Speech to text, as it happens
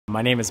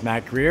My name is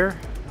Matt Greer.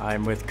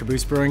 I'm with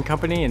Caboose Brewing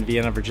Company in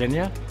Vienna,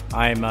 Virginia.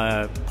 I'm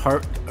a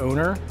part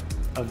owner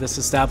of this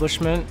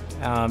establishment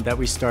that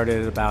we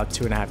started about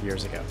 2.5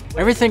 years ago.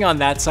 Everything on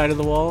that side of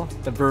the wall,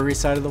 the brewery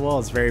side of the wall,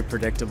 is very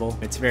predictable.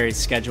 It's very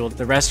scheduled.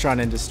 The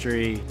restaurant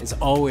industry is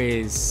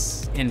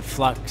always in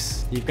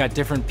flux. You've got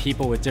different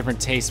people with different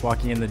tastes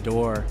walking in the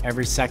door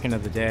every second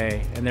of the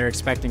day, and they're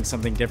expecting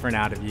something different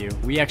out of you.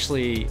 We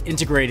actually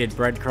integrated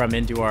breadcrumb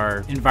into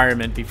our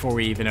environment before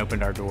we even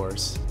opened our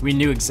doors. We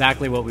knew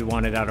exactly what we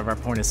wanted out of our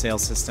point of sale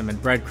system,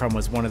 and breadcrumb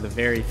was one of the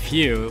very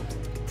few,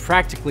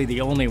 practically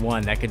the only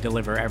one that could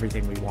deliver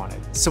everything we wanted.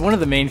 So one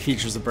of the main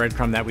features of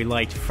breadcrumb that we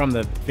liked from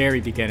the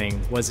very beginning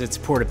was its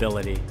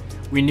portability.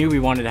 We knew we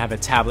wanted to have a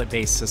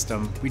tablet-based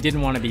system. We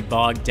didn't want to be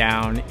bogged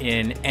down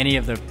in any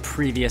of the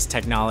previous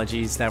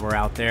technologies that were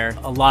out there.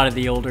 A lot of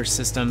the older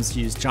systems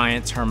used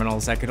giant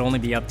terminals that could only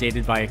be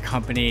updated by a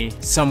company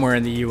somewhere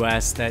in the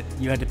US that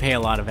you had to pay a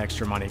lot of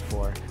extra money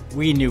for.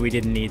 We knew we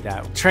didn't need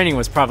that. Training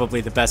was probably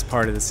the best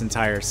part of this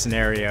entire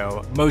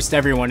scenario. Most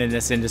everyone in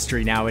this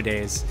industry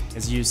nowadays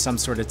has used some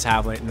sort of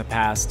tablet in the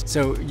past,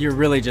 so you're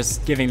really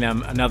just giving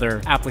them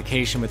another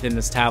application within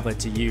this tablet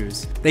to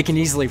use. They can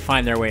easily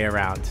find their way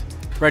around.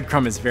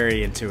 Breadcrumb is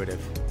very intuitive.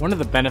 One of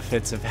the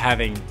benefits of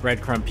having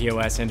Breadcrumb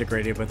POS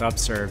integrated with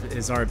Upserve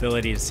is our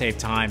ability to save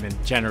time in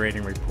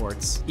generating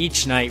reports.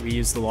 Each night we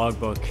use the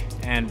logbook,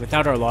 and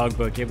without our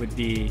logbook it would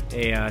be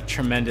a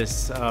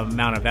tremendous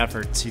amount of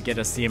effort to get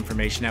us the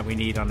information that we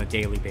need on a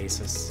daily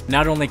basis.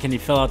 Not only can you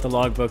fill out the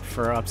logbook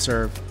for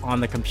Upserve on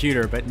the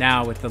computer, but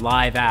now with the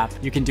live app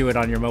you can do it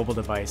on your mobile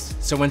device.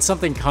 So when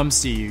something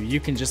comes to you,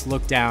 you can just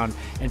look down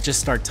and just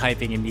start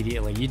typing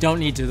immediately. You don't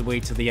need to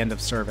wait till the end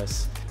of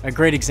service. A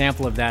great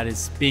example of that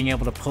is being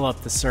able to pull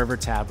up the server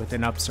tab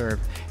within Upserve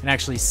and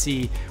actually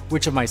see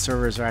which of my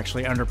servers are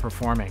actually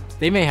underperforming.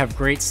 They may have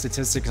great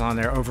statistics on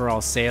their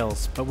overall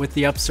sales, but with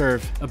the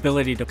Upserve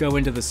ability to go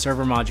into the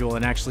server module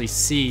and actually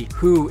see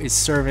who is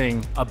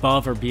serving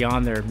above or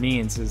beyond their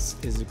means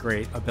is a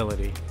great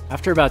ability.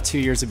 After about 2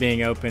 years of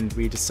being opened,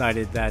 we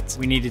decided that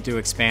we needed to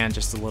expand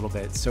just a little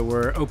bit. So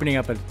we're opening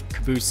up a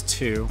Caboose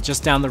 2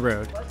 just down the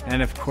road.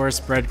 And of course,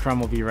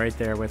 Breadcrumb will be right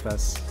there with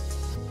us.